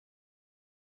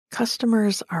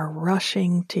Customers are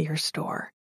rushing to your store.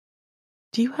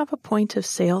 Do you have a point of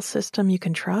sale system you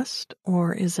can trust,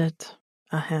 or is it,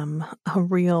 a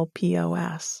real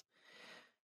POS?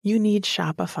 You need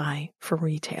Shopify for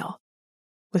retail.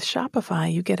 With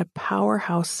Shopify, you get a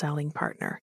powerhouse selling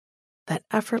partner that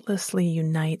effortlessly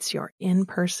unites your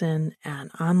in-person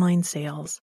and online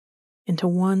sales into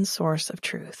one source of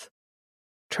truth.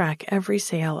 Track every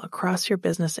sale across your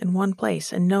business in one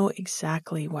place and know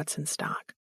exactly what's in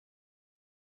stock.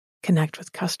 Connect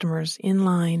with customers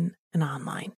in-line and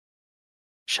online.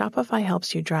 Shopify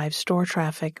helps you drive store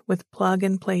traffic with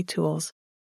plug-and-play tools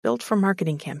built for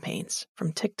marketing campaigns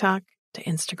from TikTok to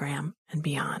Instagram and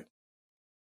beyond.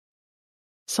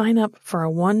 Sign up for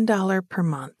a $1 per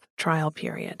month trial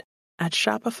period at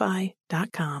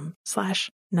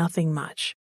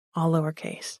shopify.com/nothingmuch, all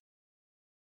lowercase.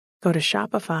 Go to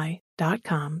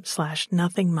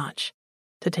shopify.com/nothingmuch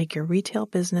to take your retail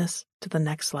business to the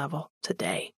next level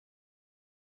today.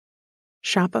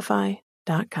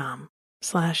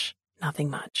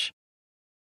 Shopify.com/nothingmuch.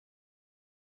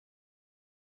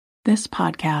 This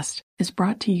podcast is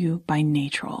brought to you by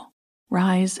Natrol.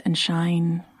 Rise and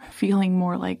shine, feeling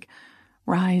more like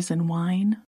rise and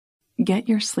wine? Get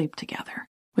your sleep together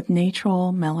with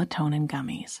Natrol melatonin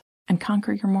gummies and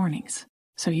conquer your mornings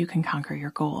so you can conquer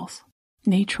your goals.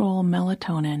 Natrol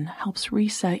melatonin helps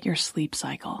reset your sleep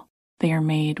cycle. They are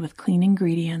made with clean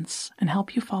ingredients and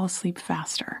help you fall asleep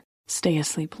faster, stay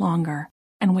asleep longer,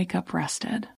 and wake up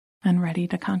rested and ready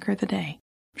to conquer the day.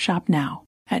 Shop now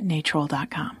at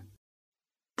natrol.com.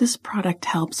 This product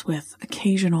helps with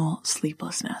occasional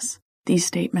sleeplessness. These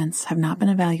statements have not been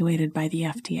evaluated by the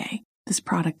FDA. This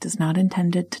product is not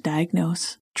intended to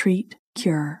diagnose, treat,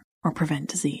 cure, or prevent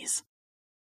disease.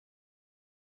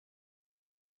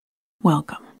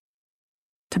 Welcome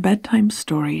to Bedtime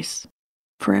Stories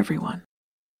for Everyone,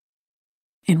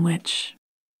 in which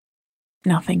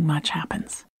nothing much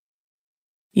happens.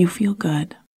 You feel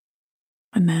good,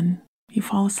 and then you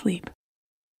fall asleep.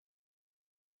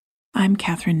 I'm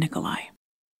Catherine Nicolai.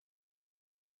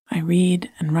 I read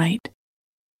and write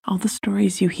all the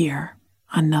stories you hear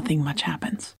on Nothing Much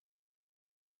Happens,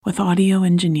 with audio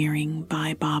engineering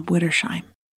by Bob Wittersheim.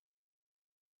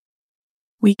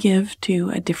 We give to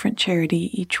a different charity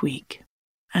each week,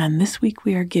 and this week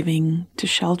we are giving to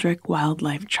Sheldrick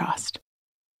Wildlife Trust,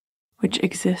 which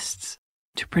exists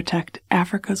to protect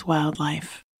Africa's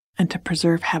wildlife and to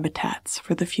preserve habitats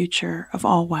for the future of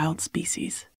all wild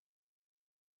species.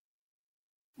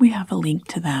 We have a link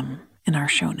to them in our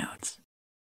show notes.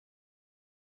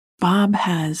 Bob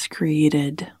has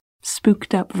created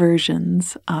spooked up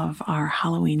versions of our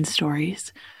Halloween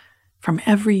stories from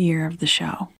every year of the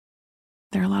show.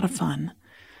 They're a lot of fun,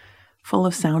 full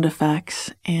of sound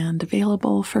effects, and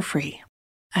available for free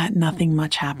at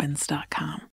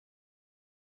nothingmuchhappens.com.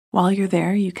 While you're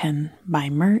there, you can buy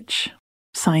merch,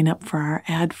 sign up for our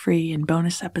ad-free and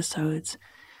bonus episodes,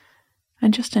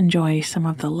 and just enjoy some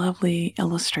of the lovely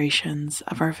illustrations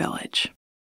of our village.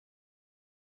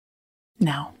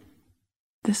 Now,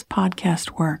 this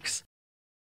podcast works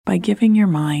by giving your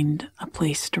mind a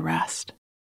place to rest.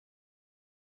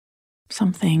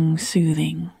 Something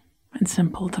soothing and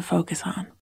simple to focus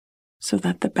on, so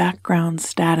that the background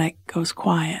static goes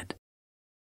quiet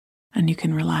and you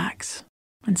can relax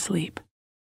and sleep.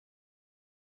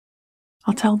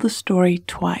 I'll tell the story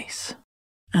twice,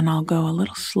 and I'll go a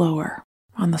little slower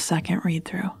on the second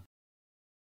read-through.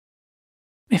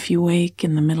 If you wake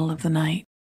in the middle of the night,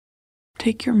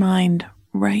 take your mind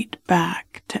right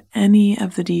back to any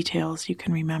of the details you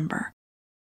can remember,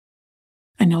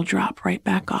 and you'll drop right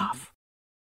back off,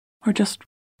 or just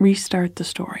restart the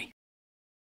story.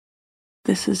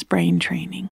 This is brain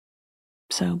training,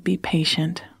 so be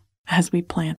patient as we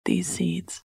plant these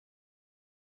seeds.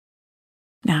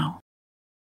 Now,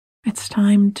 it's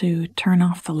time to turn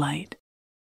off the light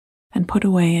and put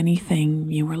away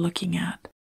anything you were looking at.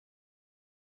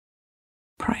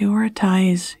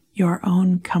 Prioritize your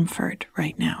own comfort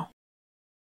right now.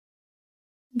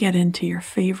 Get into your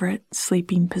favorite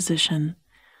sleeping position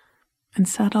and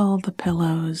settle the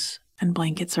pillows and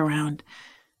blankets around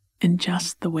in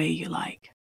just the way you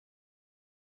like.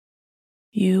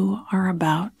 You are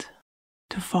about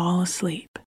to fall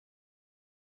asleep,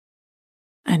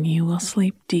 and you will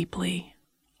sleep deeply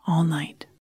all night.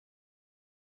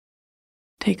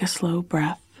 Take a slow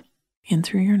breath in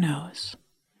through your nose.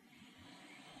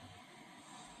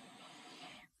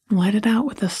 Let it out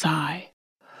with a sigh.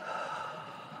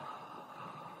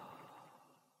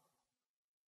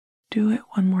 Do it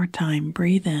one more time.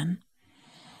 Breathe in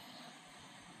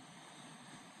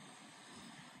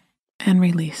and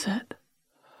release it.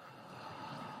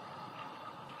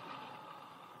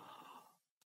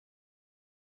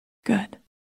 Good.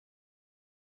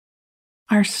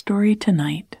 Our story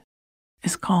tonight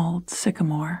is called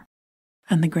Sycamore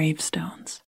and the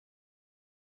Gravestones.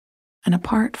 And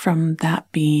apart from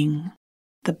that being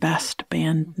the best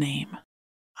band name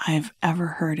I've ever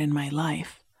heard in my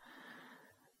life,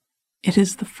 it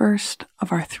is the first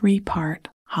of our 3-part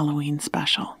Halloween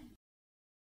special.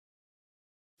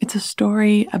 It's a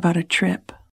story about a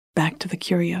trip back to the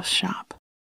curio shop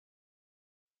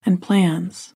and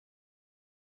plans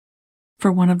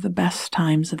for one of the best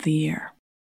times of the year.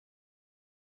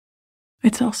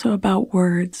 It's also about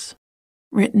words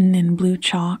written in blue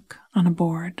chalk on a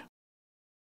board,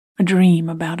 a dream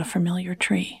about a familiar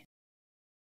tree,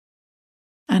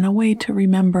 and a way to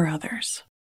remember others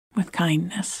with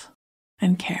kindness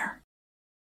and care.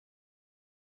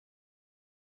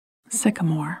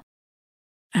 Sycamore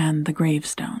and the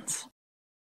Gravestones,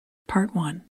 Part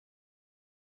 1.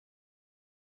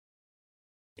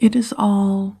 It is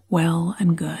all well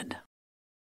and good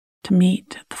to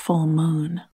meet at the full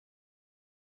moon,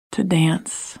 to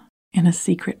dance in a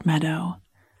secret meadow,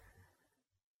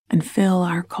 and fill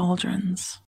our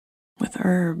cauldrons with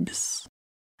herbs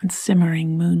and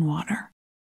simmering moon water,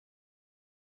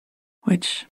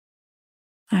 which,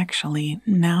 actually,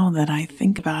 now that I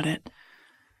think about it,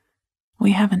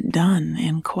 we haven't done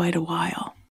in quite a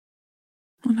while,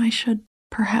 and I should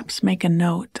perhaps make a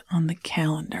note on the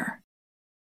calendar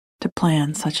to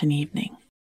plan such an evening.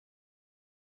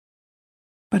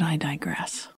 But I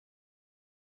digress.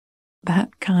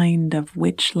 That kind of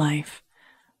witch life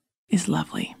is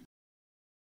lovely.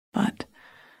 But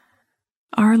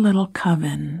our little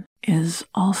coven is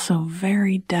also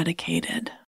very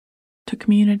dedicated to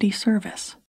community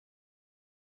service.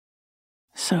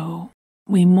 So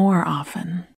we more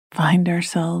often find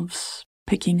ourselves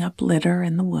picking up litter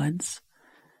in the woods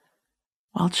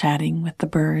while chatting with the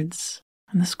birds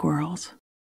and the squirrels,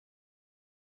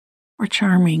 or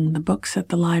charming the books at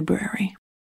the library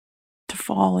to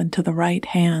fall into the right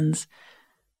hands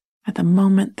at the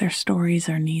moment their stories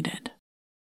are needed,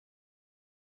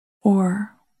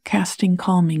 or casting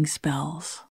calming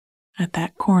spells at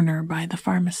that corner by the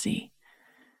pharmacy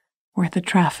where the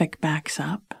traffic backs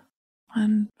up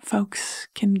and folks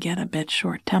can get a bit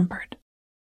short-tempered.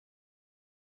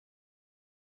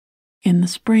 In the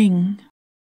spring,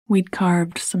 we'd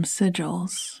carved some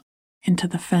sigils into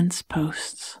the fence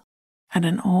posts at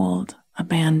an old,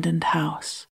 abandoned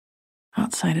house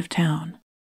outside of town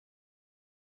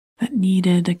that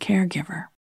needed a caregiver.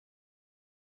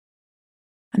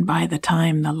 And by the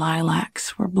time the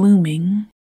lilacs were blooming,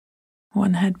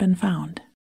 one had been found.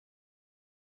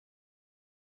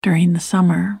 During the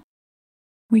summer,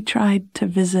 we tried to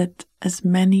visit as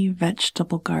many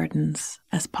vegetable gardens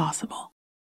as possible.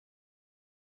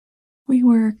 We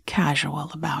were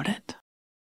casual about it,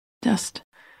 just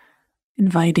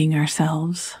inviting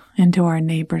ourselves into our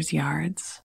neighbors'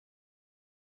 yards,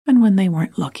 and when they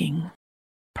weren't looking,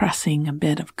 pressing a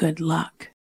bit of good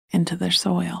luck into their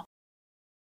soil.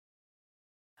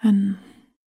 And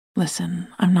listen,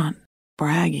 I'm not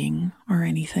bragging or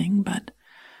anything, but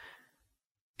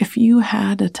if you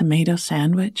had a tomato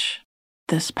sandwich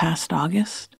this past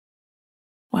August,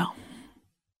 well,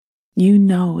 you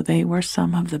know they were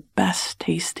some of the best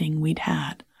tasting we'd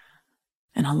had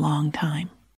in a long time.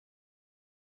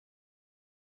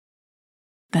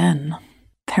 Then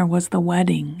there was the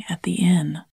wedding at the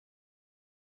inn.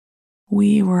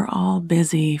 We were all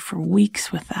busy for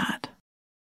weeks with that.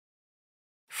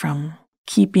 From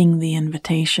keeping the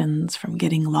invitations from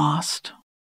getting lost,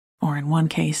 or in one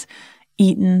case,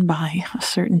 eaten by a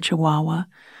certain chihuahua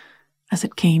as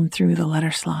it came through the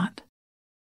letter slot,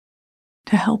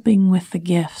 to helping with the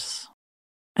gifts,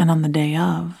 and on the day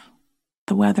of,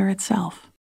 the weather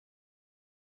itself.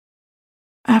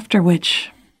 After which,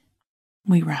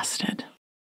 we rested,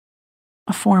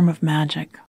 a form of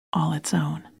magic all its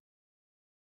own.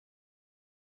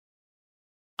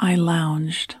 I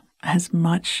lounged as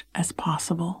much as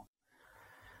possible,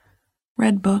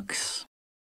 read books,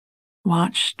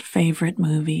 watched favorite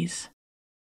movies,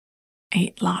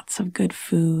 ate lots of good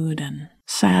food, and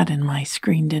sat in my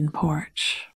screened-in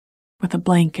porch with a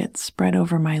blanket spread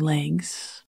over my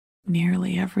legs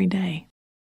nearly every day.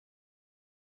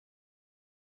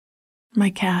 My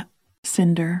cat,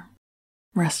 Cinder,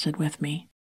 rested with me.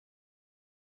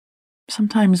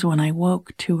 Sometimes when I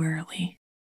woke too early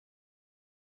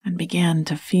and began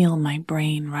to feel my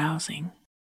brain rousing,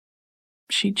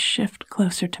 she'd shift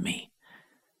closer to me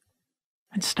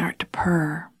and start to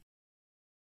purr.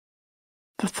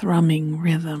 The thrumming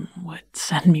rhythm would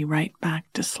send me right back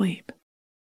to sleep.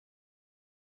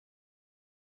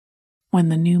 When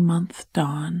the new month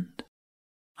dawned,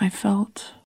 I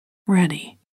felt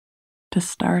ready to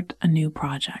start a new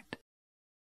project.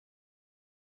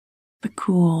 The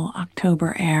cool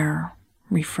October air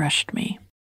refreshed me,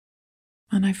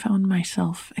 and I found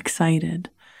myself excited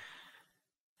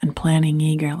and planning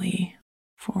eagerly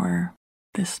for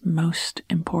this most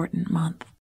important month.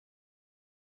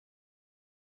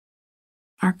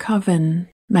 Our coven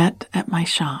met at my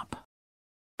shop,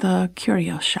 the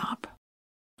curio shop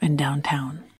in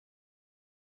downtown.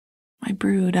 I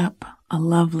brewed up a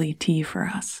lovely tea for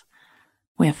us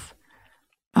with,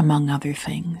 among other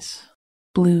things,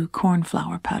 blue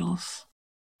cornflower petals,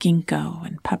 ginkgo,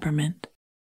 and peppermint.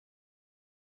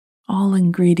 All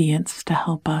ingredients to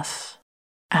help us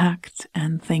act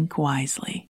and think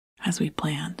wisely as we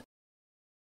planned.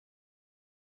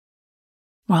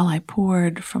 While I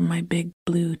poured from my big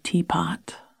blue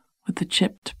teapot with the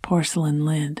chipped porcelain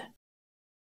lid,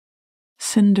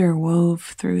 Cinder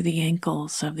wove through the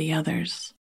ankles of the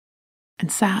others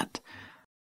and sat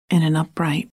in an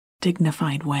upright,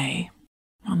 dignified way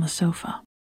on the sofa.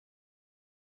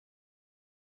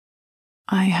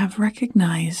 I have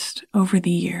recognized over the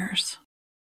years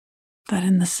that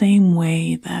in the same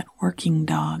way that working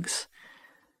dogs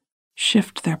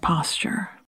shift their posture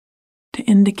to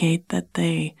indicate that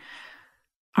they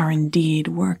are indeed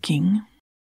working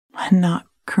and not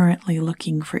currently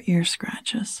looking for ear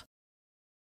scratches,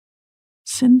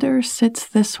 Cinder sits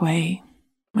this way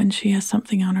when she has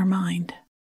something on her mind.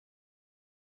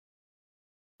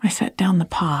 I set down the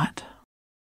pot,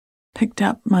 picked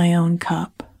up my own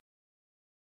cup,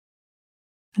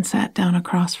 and sat down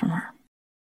across from her.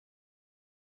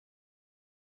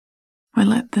 I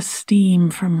let the steam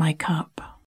from my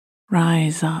cup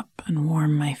rise up and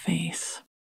warm my face.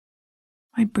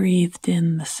 I breathed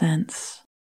in the scents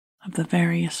of the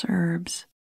various herbs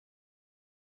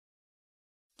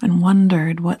and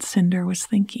wondered what Cinder was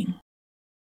thinking.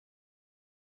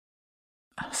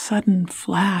 A sudden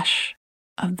flash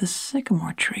of the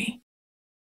sycamore tree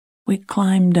we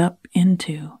climbed up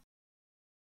into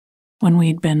when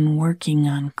we'd been working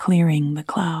on clearing the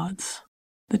clouds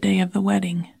the day of the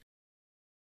wedding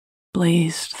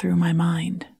blazed through my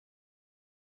mind.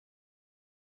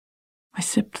 I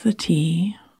sipped the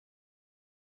tea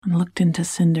and looked into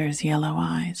Cinder's yellow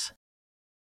eyes.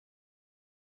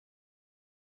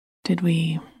 Did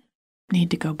we need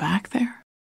to go back there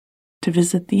to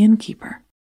visit the innkeeper?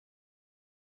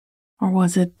 Or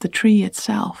was it the tree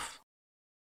itself,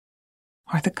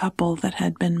 or the couple that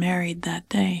had been married that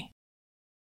day?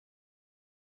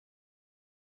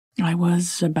 I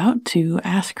was about to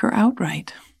ask her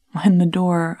outright when the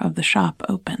door of the shop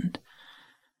opened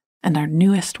and our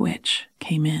newest witch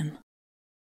came in,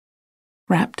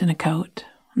 wrapped in a coat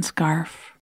and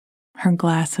scarf, her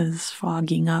glasses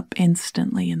fogging up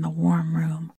instantly in the warm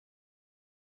room.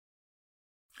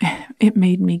 It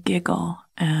made me giggle,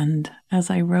 and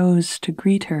as I rose to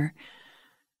greet her,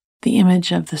 the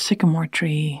image of the sycamore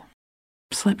tree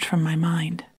slipped from my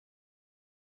mind.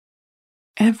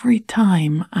 Every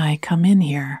time I come in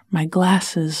here, my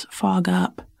glasses fog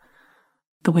up,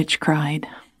 the witch cried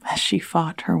as she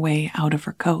fought her way out of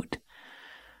her coat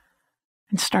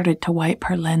and started to wipe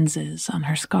her lenses on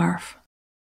her scarf.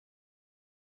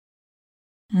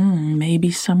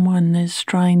 Maybe someone is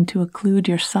trying to occlude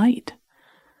your sight,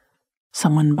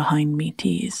 someone behind me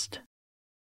teased.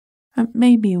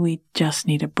 Maybe we just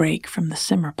need a break from the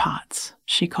simmer pots,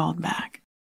 she called back.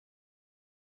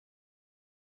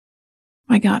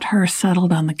 I got her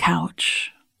settled on the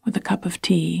couch with a cup of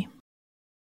tea,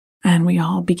 and we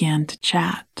all began to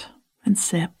chat and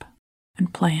sip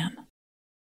and plan.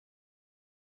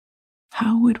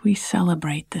 How would we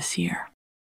celebrate this year?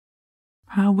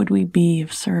 How would we be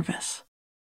of service?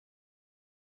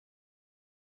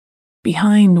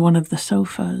 Behind one of the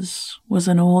sofas was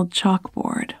an old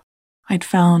chalkboard I'd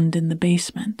found in the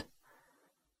basement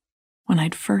when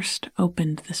I'd first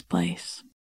opened this place.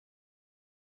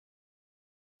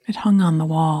 It hung on the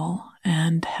wall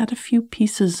and had a few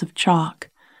pieces of chalk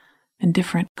in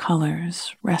different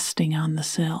colors resting on the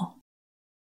sill.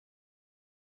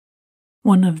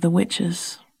 One of the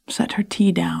witches set her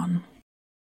tea down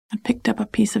and picked up a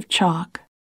piece of chalk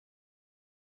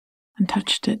and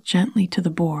touched it gently to the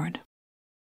board.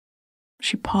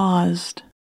 She paused,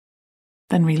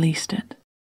 then released it,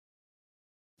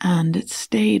 and it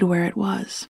stayed where it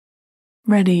was,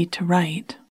 ready to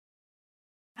write,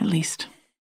 at least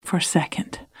for a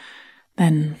second,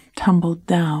 then tumbled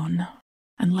down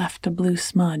and left a blue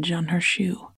smudge on her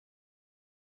shoe.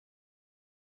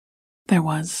 There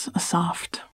was a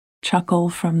soft chuckle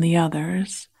from the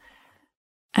others,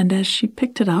 and as she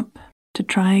picked it up to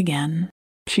try again,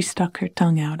 she stuck her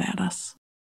tongue out at us.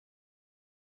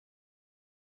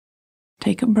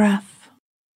 Take a breath,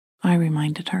 I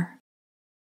reminded her.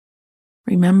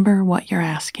 Remember what you're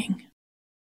asking.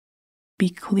 Be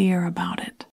clear about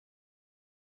it.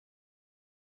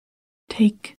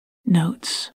 Take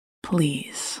notes,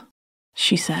 please,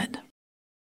 she said,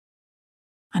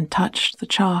 and touched the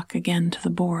chalk again to the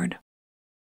board.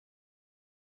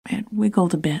 It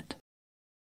wiggled a bit,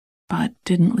 but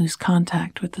didn't lose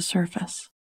contact with the surface.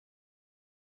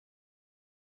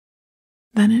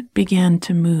 Then it began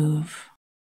to move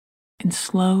in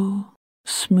slow,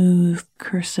 smooth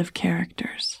cursive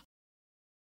characters.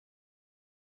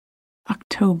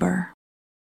 October,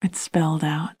 it spelled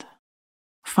out,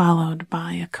 followed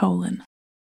by a colon.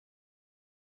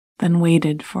 Then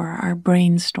waited for our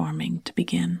brainstorming to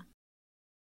begin.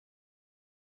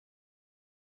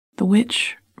 The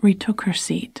witch retook her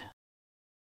seat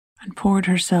and poured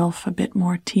herself a bit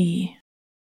more tea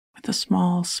with a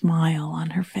small smile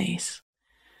on her face.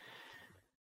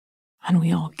 And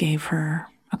we all gave her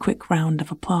a quick round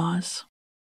of applause.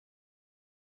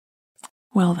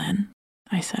 Well then,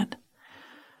 I said,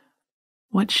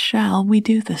 what shall we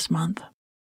do this month?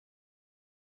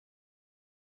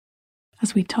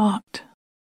 As we talked,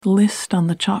 the list on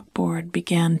the chalkboard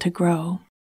began to grow.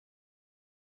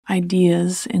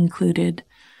 Ideas included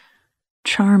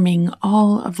charming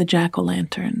all of the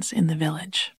jack-o'-lanterns in the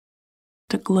village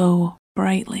to glow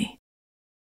brightly,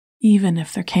 even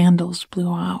if their candles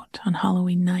blew out on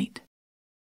Halloween night.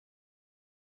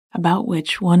 About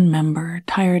which one member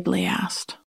tiredly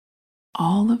asked,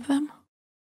 all of them?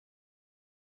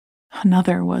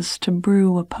 Another was to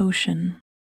brew a potion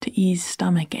to ease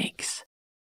stomach aches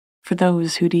for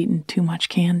those who'd eaten too much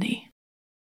candy.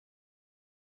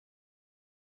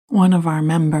 One of our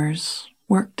members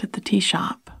worked at the tea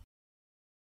shop,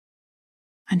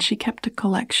 and she kept a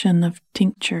collection of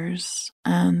tinctures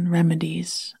and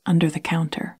remedies under the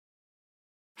counter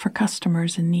for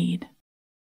customers in need.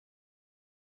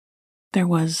 There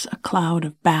was a cloud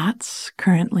of bats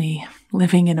currently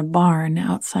living in a barn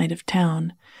outside of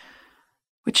town,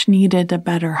 which needed a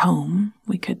better home.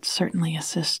 We could certainly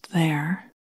assist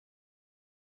there.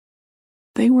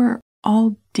 They were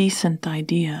all decent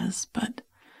ideas, but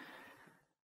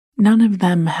none of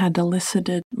them had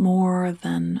elicited more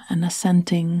than an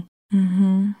assenting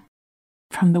from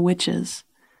the witches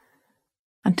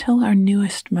until our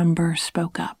newest member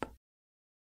spoke up.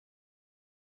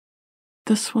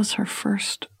 This was her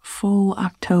first full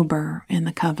October in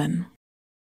the coven,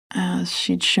 as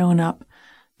she'd shown up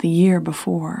the year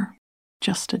before,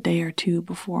 just a day or two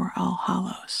before All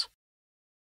Hallows.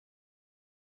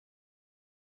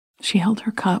 She held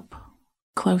her cup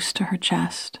close to her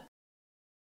chest,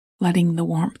 letting the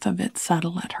warmth of it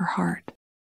settle at her heart,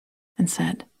 and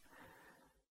said,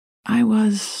 I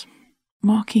was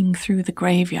walking through the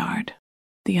graveyard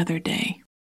the other day.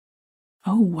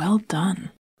 Oh, well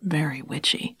done, very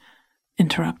witchy,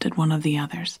 interrupted one of the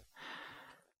others.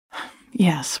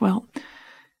 Yes, well,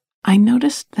 I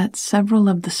noticed that several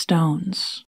of the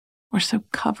stones were so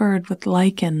covered with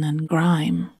lichen and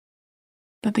grime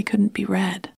that they couldn't be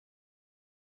read.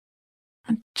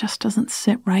 It just doesn't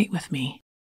sit right with me.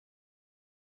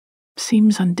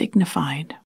 Seems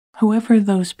undignified. Whoever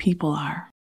those people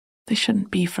are, they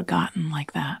shouldn't be forgotten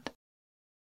like that.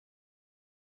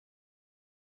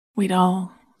 We'd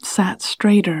all sat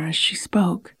straighter as she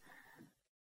spoke,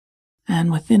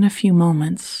 and within a few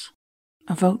moments,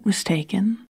 a vote was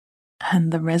taken,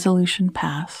 and the resolution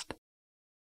passed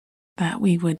that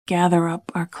we would gather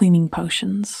up our cleaning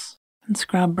potions and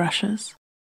scrub brushes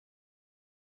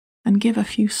and give a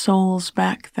few souls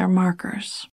back their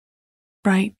markers,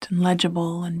 bright and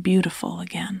legible and beautiful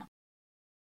again.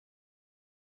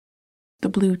 The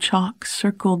blue chalk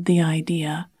circled the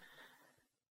idea,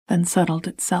 then settled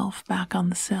itself back on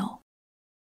the sill.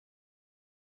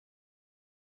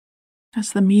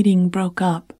 As the meeting broke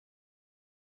up,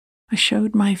 I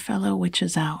showed my fellow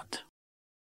witches out.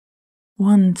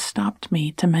 One stopped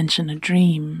me to mention a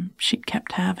dream she'd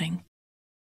kept having.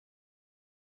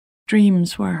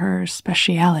 Dreams were her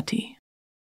speciality.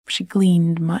 She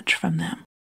gleaned much from them,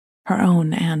 her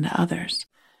own and others,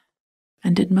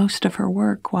 and did most of her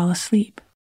work while asleep.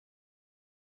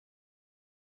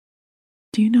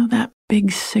 Do you know that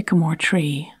big sycamore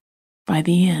tree by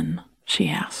the inn? She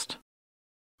asked.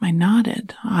 I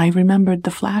nodded. I remembered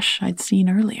the flash I'd seen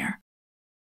earlier.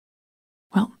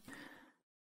 Well,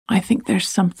 I think there's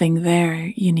something there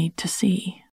you need to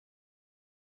see.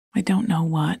 I don't know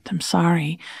what, I'm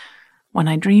sorry. When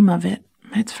I dream of it,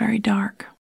 it's very dark.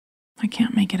 I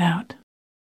can't make it out.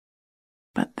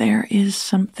 But there is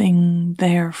something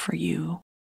there for you,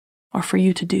 or for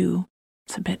you to do.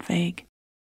 It's a bit vague.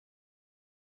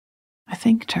 I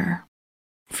thanked her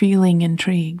feeling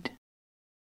intrigued.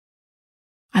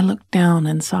 I looked down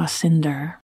and saw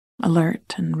Cinder,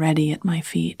 alert and ready at my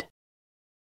feet.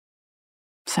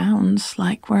 Sounds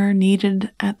like we're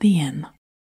needed at the inn.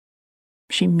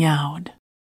 She meowed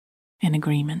in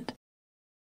agreement.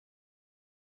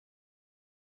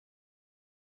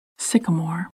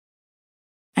 Sycamore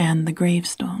and the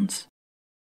Gravestones,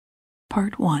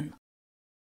 Part 1.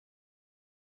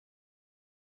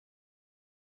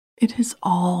 It is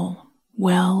all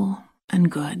well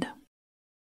and good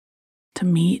to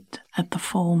meet at the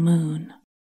full moon,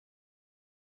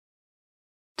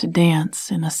 to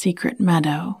dance in a secret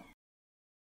meadow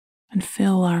and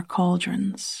fill our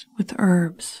cauldrons with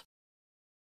herbs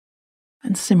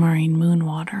and simmering moon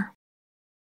water,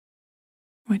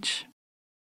 which,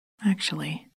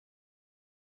 actually,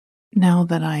 now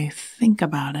that I think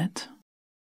about it,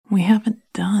 we haven't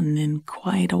done in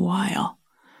quite a while,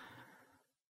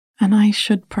 and I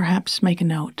should perhaps make a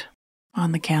note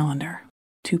on the calendar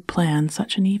to plan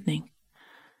such an evening.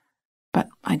 But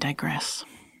I digress.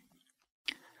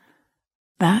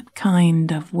 That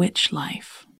kind of witch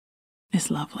life is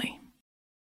lovely.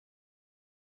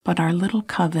 But our little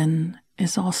coven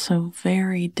is also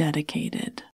very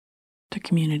dedicated to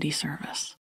community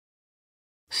service.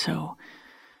 So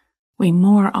we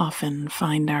more often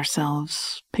find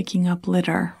ourselves picking up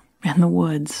litter in the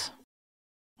woods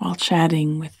while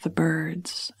chatting with the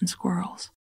birds and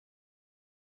squirrels,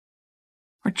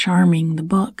 or charming the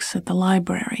books at the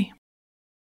library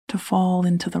to fall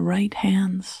into the right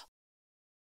hands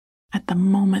at the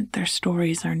moment their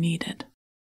stories are needed,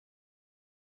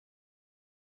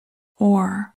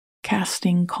 or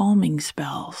casting calming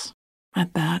spells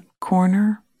at that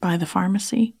corner by the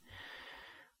pharmacy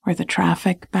where the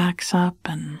traffic backs up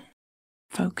and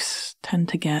folks tend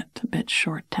to get a bit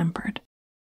short-tempered.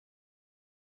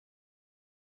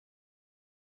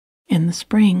 In the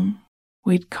spring,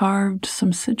 we'd carved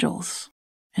some sigils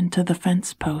into the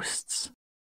fence posts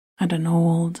at an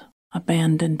old,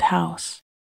 abandoned house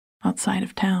outside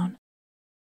of town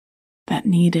that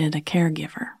needed a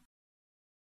caregiver.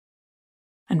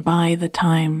 And by the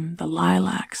time the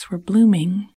lilacs were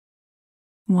blooming,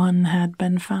 one had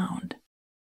been found.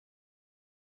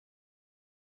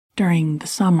 During the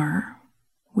summer,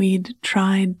 we'd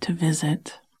tried to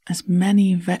visit as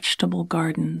many vegetable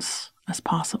gardens as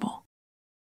possible.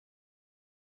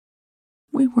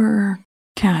 We were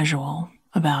casual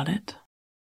about it,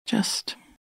 just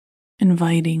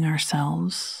inviting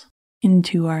ourselves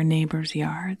into our neighbors'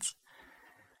 yards.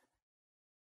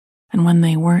 And when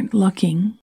they weren't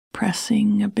looking,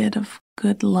 pressing a bit of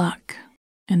good luck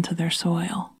into their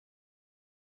soil.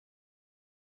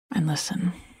 And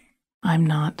listen, I'm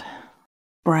not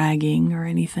bragging or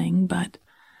anything, but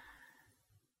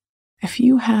if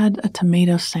you had a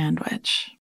tomato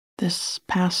sandwich this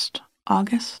past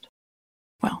August,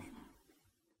 well,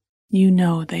 you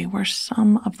know they were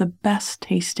some of the best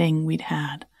tasting we'd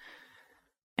had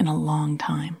in a long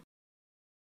time.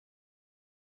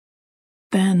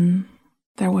 Then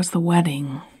there was the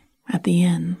wedding at the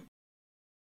inn.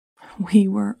 We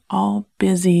were all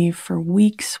busy for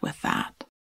weeks with that.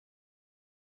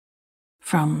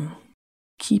 From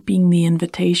keeping the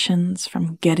invitations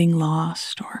from getting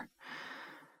lost, or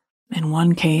in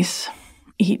one case,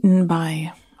 eaten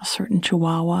by a certain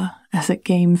chihuahua as it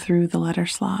came through the letter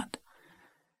slot,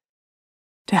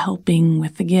 to helping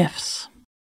with the gifts,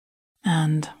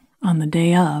 and on the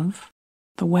day of,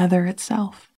 the weather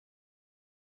itself.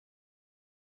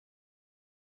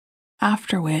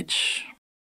 After which,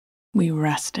 we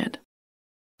rested,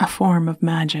 a form of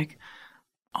magic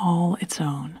all its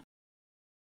own.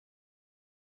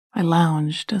 I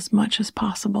lounged as much as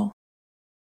possible,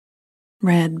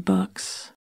 read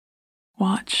books,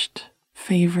 watched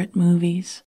favorite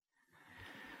movies,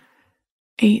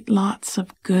 ate lots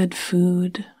of good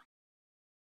food,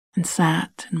 and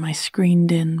sat in my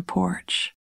screened-in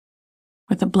porch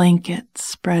with a blanket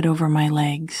spread over my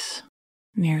legs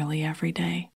nearly every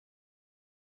day.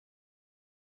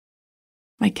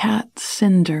 My cat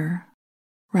Cinder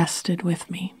rested with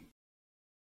me.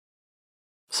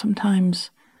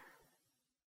 Sometimes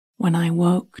when I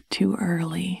woke too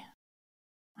early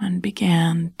and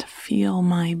began to feel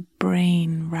my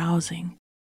brain rousing,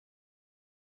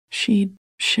 she'd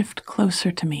shift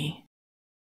closer to me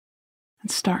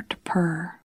and start to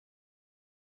purr.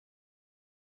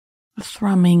 The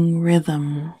thrumming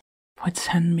rhythm would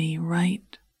send me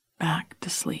right back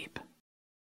to sleep.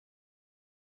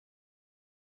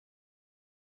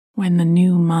 When the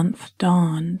new month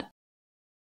dawned,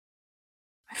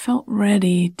 I felt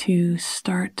ready to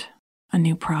start a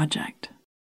new project.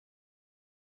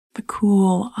 The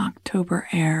cool October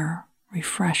air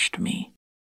refreshed me,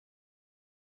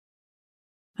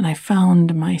 and I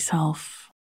found myself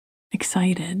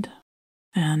excited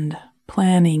and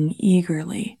planning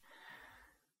eagerly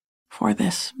for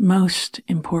this most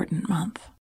important month.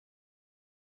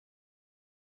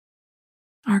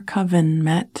 Our coven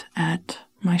met at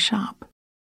my shop,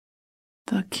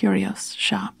 the Curios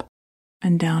shop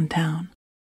in downtown.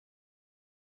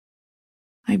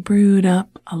 I brewed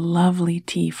up a lovely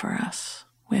tea for us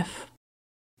with,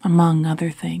 among other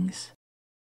things,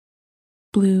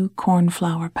 blue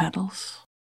cornflower petals,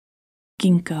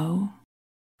 ginkgo,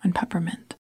 and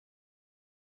peppermint.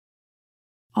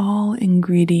 All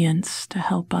ingredients to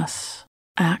help us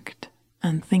act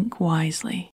and think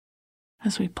wisely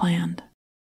as we planned.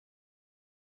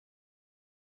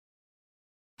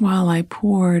 While I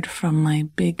poured from my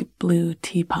big blue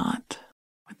teapot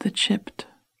with the chipped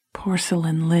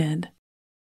porcelain lid,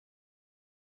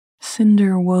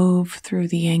 Cinder wove through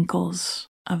the ankles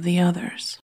of the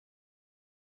others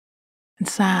and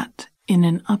sat in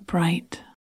an upright,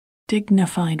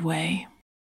 dignified way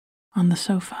on the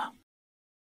sofa.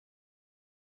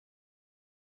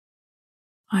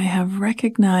 I have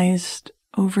recognized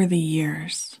over the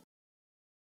years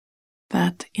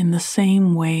that in the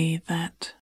same way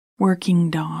that working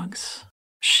dogs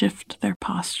shift their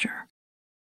posture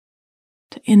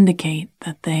to indicate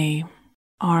that they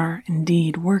are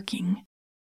indeed working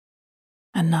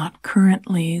and not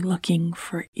currently looking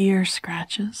for ear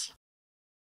scratches,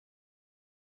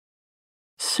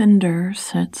 Cinder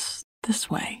sits this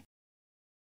way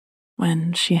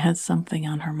when she has something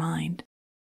on her mind.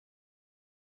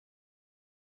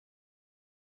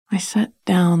 I set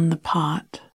down the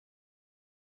pot,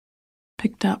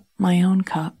 picked up my own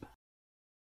cup,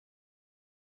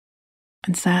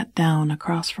 and sat down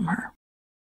across from her.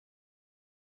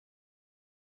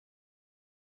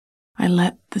 I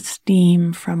let the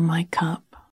steam from my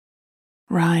cup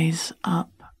rise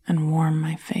up and warm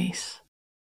my face.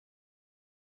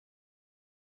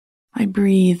 I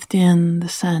breathed in the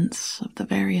scents of the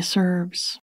various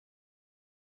herbs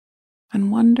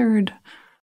and wondered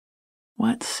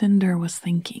what Cinder was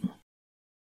thinking.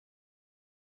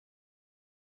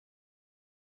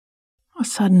 A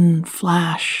sudden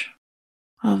flash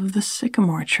of the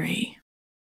sycamore tree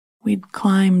we'd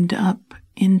climbed up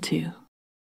into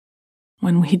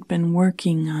when we'd been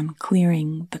working on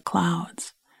clearing the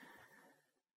clouds.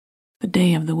 The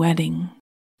day of the wedding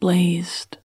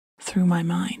blazed through my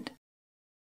mind.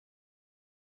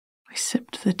 I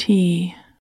sipped the tea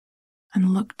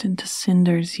and looked into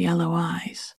Cinder's yellow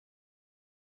eyes.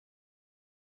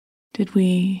 Did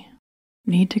we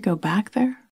need to go back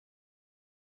there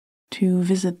to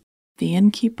visit the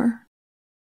innkeeper?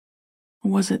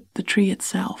 Or was it the tree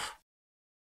itself?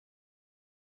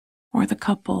 Or the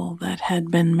couple that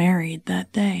had been married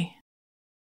that day?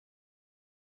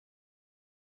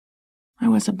 I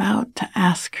was about to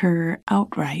ask her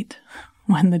outright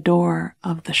when the door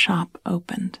of the shop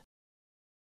opened,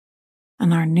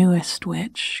 and our newest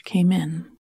witch came in,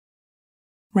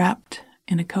 wrapped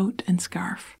in a coat and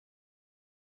scarf,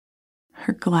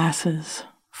 her glasses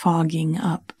fogging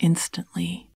up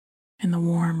instantly in the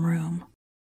warm room.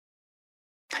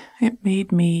 It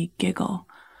made me giggle,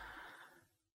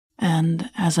 and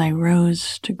as I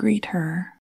rose to greet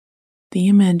her, the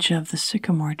image of the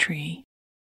sycamore tree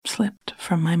slipped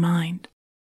from my mind.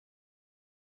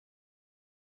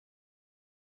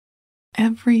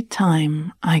 Every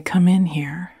time I come in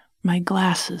here, my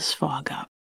glasses fog up,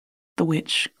 the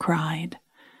witch cried,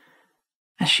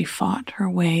 as she fought her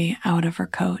way out of her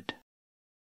coat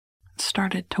and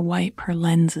started to wipe her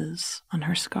lenses on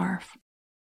her scarf.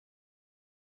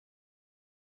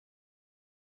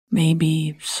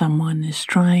 Maybe someone is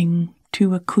trying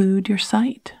to occlude your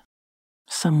sight,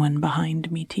 someone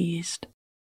behind me teased.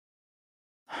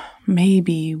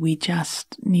 Maybe we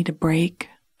just need a break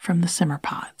from the simmer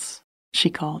pots, she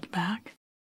called back.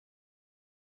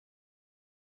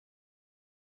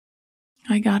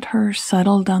 I got her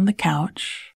settled on the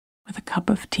couch with a cup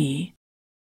of tea,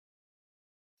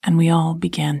 and we all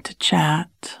began to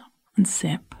chat and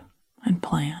sip and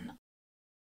plan.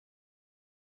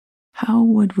 How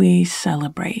would we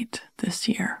celebrate this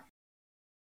year?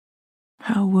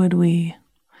 How would we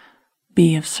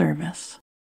be of service?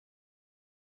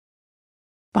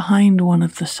 Behind one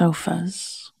of the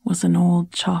sofas was an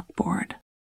old chalkboard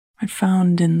I'd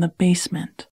found in the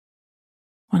basement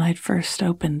when I'd first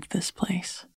opened this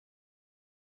place.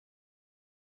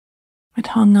 It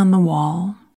hung on the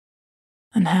wall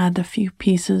and had a few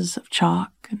pieces of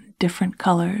chalk in different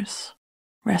colors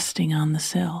resting on the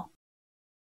sill.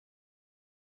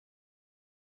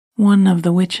 One of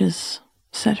the witches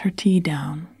set her tea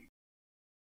down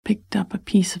picked up a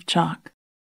piece of chalk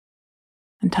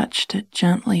and touched it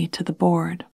gently to the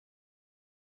board.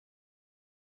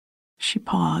 She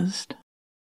paused,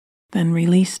 then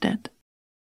released it,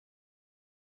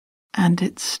 and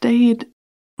it stayed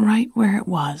right where it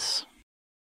was,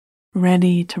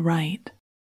 ready to write,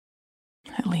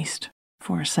 at least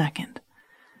for a second,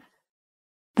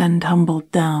 then tumbled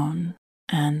down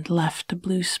and left a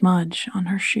blue smudge on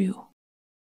her shoe.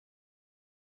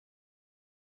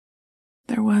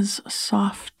 There was a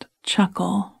soft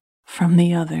chuckle from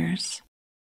the others,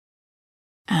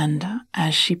 and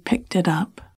as she picked it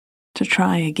up to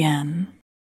try again,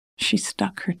 she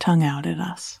stuck her tongue out at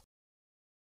us.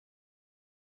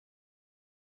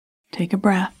 "Take a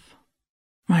breath,"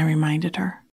 I reminded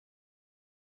her.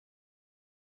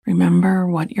 "Remember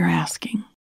what you're asking.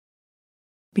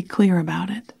 Be clear about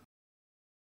it.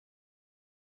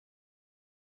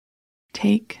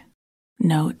 Take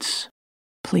notes,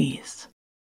 please,"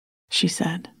 she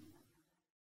said,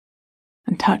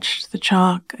 and touched the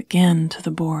chalk again to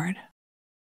the board.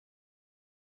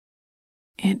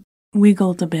 It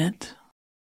wiggled a bit,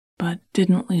 but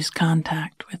didn't lose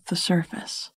contact with the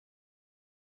surface.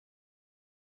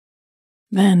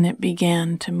 Then it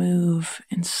began to move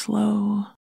in slow,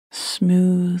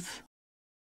 smooth,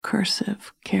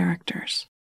 cursive characters.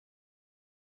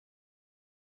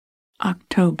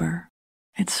 October,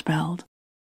 it spelled,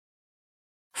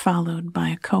 followed by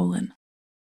a colon,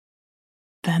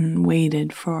 then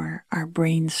waited for our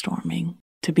brainstorming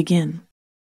to begin.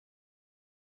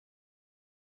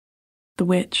 The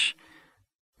witch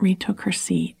retook her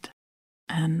seat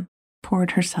and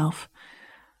poured herself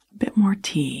a bit more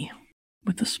tea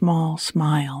with a small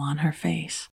smile on her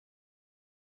face,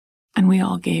 and we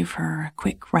all gave her a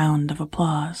quick round of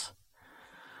applause.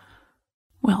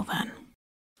 "Well then,"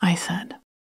 I said,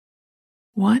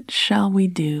 "what shall we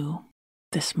do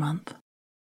this month?"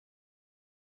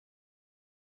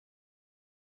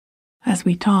 As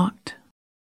we talked,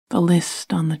 the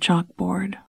list on the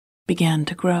chalkboard began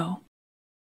to grow.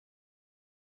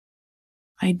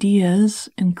 Ideas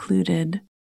included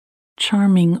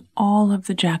charming all of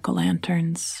the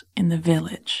jack-o'-lanterns in the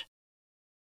village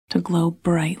to glow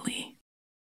brightly,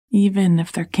 even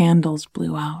if their candles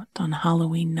blew out on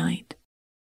Halloween night.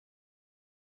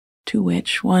 To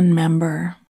which one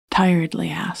member tiredly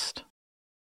asked,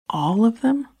 "All of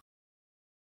them?"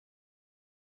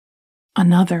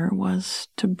 Another was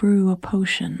to brew a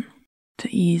potion to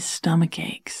ease stomach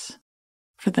aches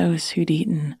for those who'd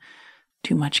eaten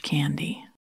too much candy.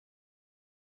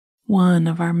 One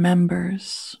of our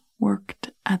members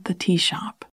worked at the tea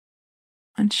shop,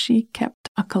 and she kept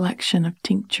a collection of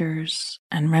tinctures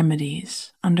and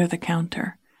remedies under the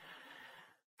counter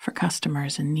for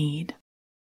customers in need.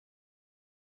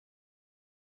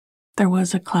 There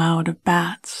was a cloud of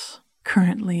bats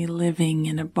currently living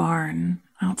in a barn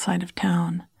outside of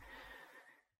town,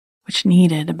 which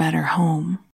needed a better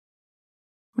home.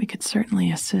 We could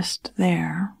certainly assist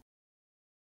there.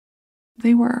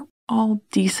 They were all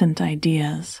decent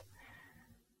ideas,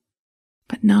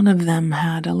 but none of them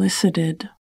had elicited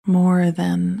more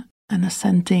than an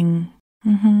assenting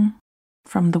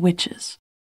from the witches,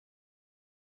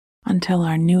 until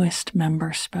our newest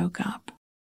member spoke up.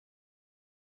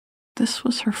 This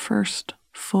was her first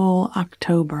full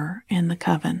October in the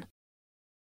coven,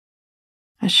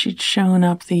 as she'd shown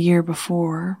up the year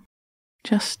before,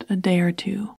 just a day or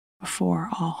two before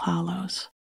All Hallows.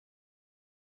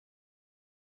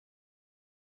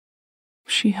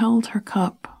 She held her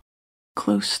cup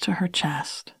close to her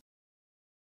chest,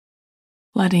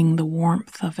 letting the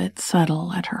warmth of it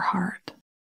settle at her heart,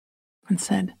 and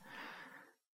said,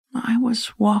 "I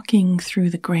was walking through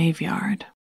the graveyard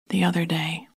the other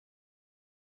day."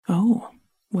 "Oh,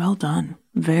 well done,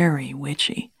 very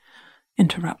witchy,"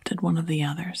 interrupted one of the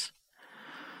others.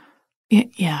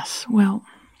 Yes, well,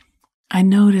 I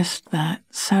noticed that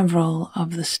several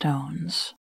of the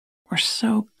stones were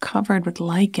so covered with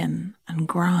lichen and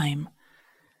grime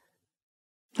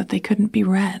that they couldn't be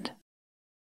read.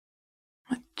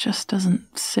 It just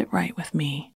doesn't sit right with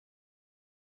me.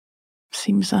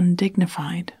 Seems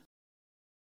undignified.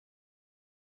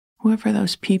 Whoever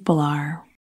those people are,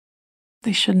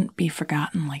 they shouldn't be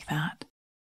forgotten like that.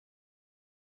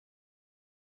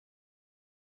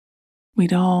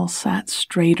 We'd all sat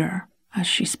straighter as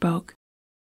she spoke,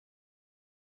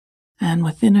 and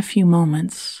within a few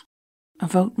moments, a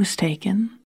vote was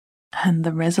taken and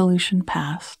the resolution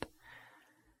passed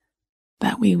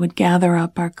that we would gather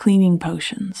up our cleaning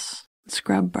potions and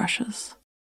scrub brushes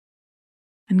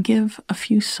and give a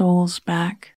few souls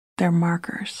back their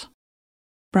markers,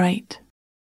 bright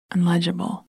and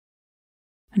legible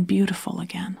and beautiful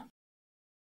again.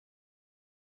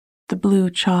 The blue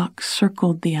chalk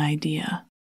circled the idea,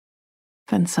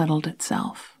 then settled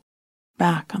itself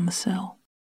back on the sill.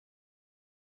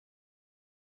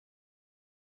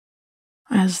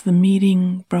 As the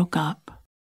meeting broke up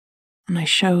and I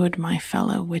showed my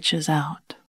fellow witches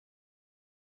out,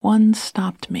 one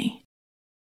stopped me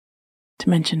to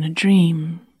mention a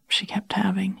dream she kept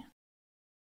having.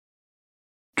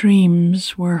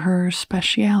 Dreams were her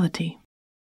specialty.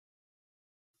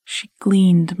 She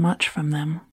gleaned much from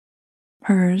them,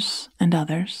 hers and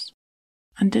others,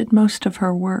 and did most of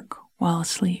her work while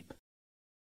asleep.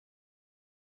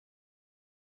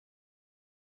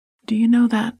 "Do you know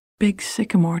that big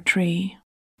sycamore tree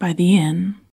by the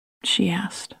inn?" she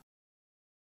asked.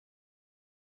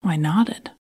 I nodded,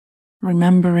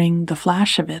 remembering the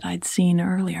flash of it I'd seen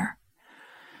earlier.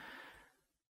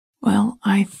 "Well,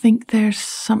 I think there's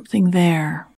something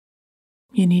there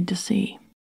you need to see.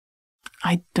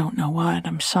 I don't know what,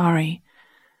 I'm sorry.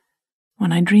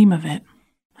 When I dream of it,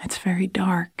 it's very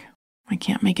dark. I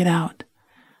can't make it out.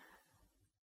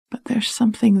 But there's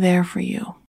something there for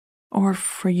you, or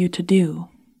for you to do.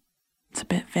 It's a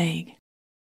bit vague."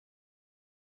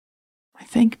 I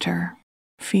thanked her,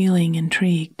 feeling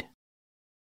intrigued.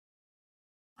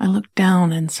 I looked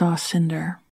down and saw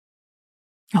Cinder,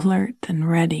 alert and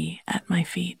ready at my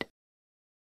feet.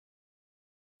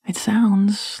 "It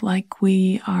sounds like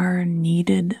we are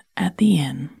needed at the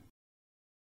inn."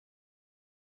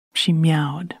 She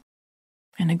meowed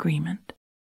in agreement.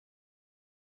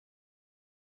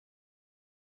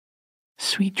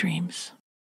 Sweet dreams.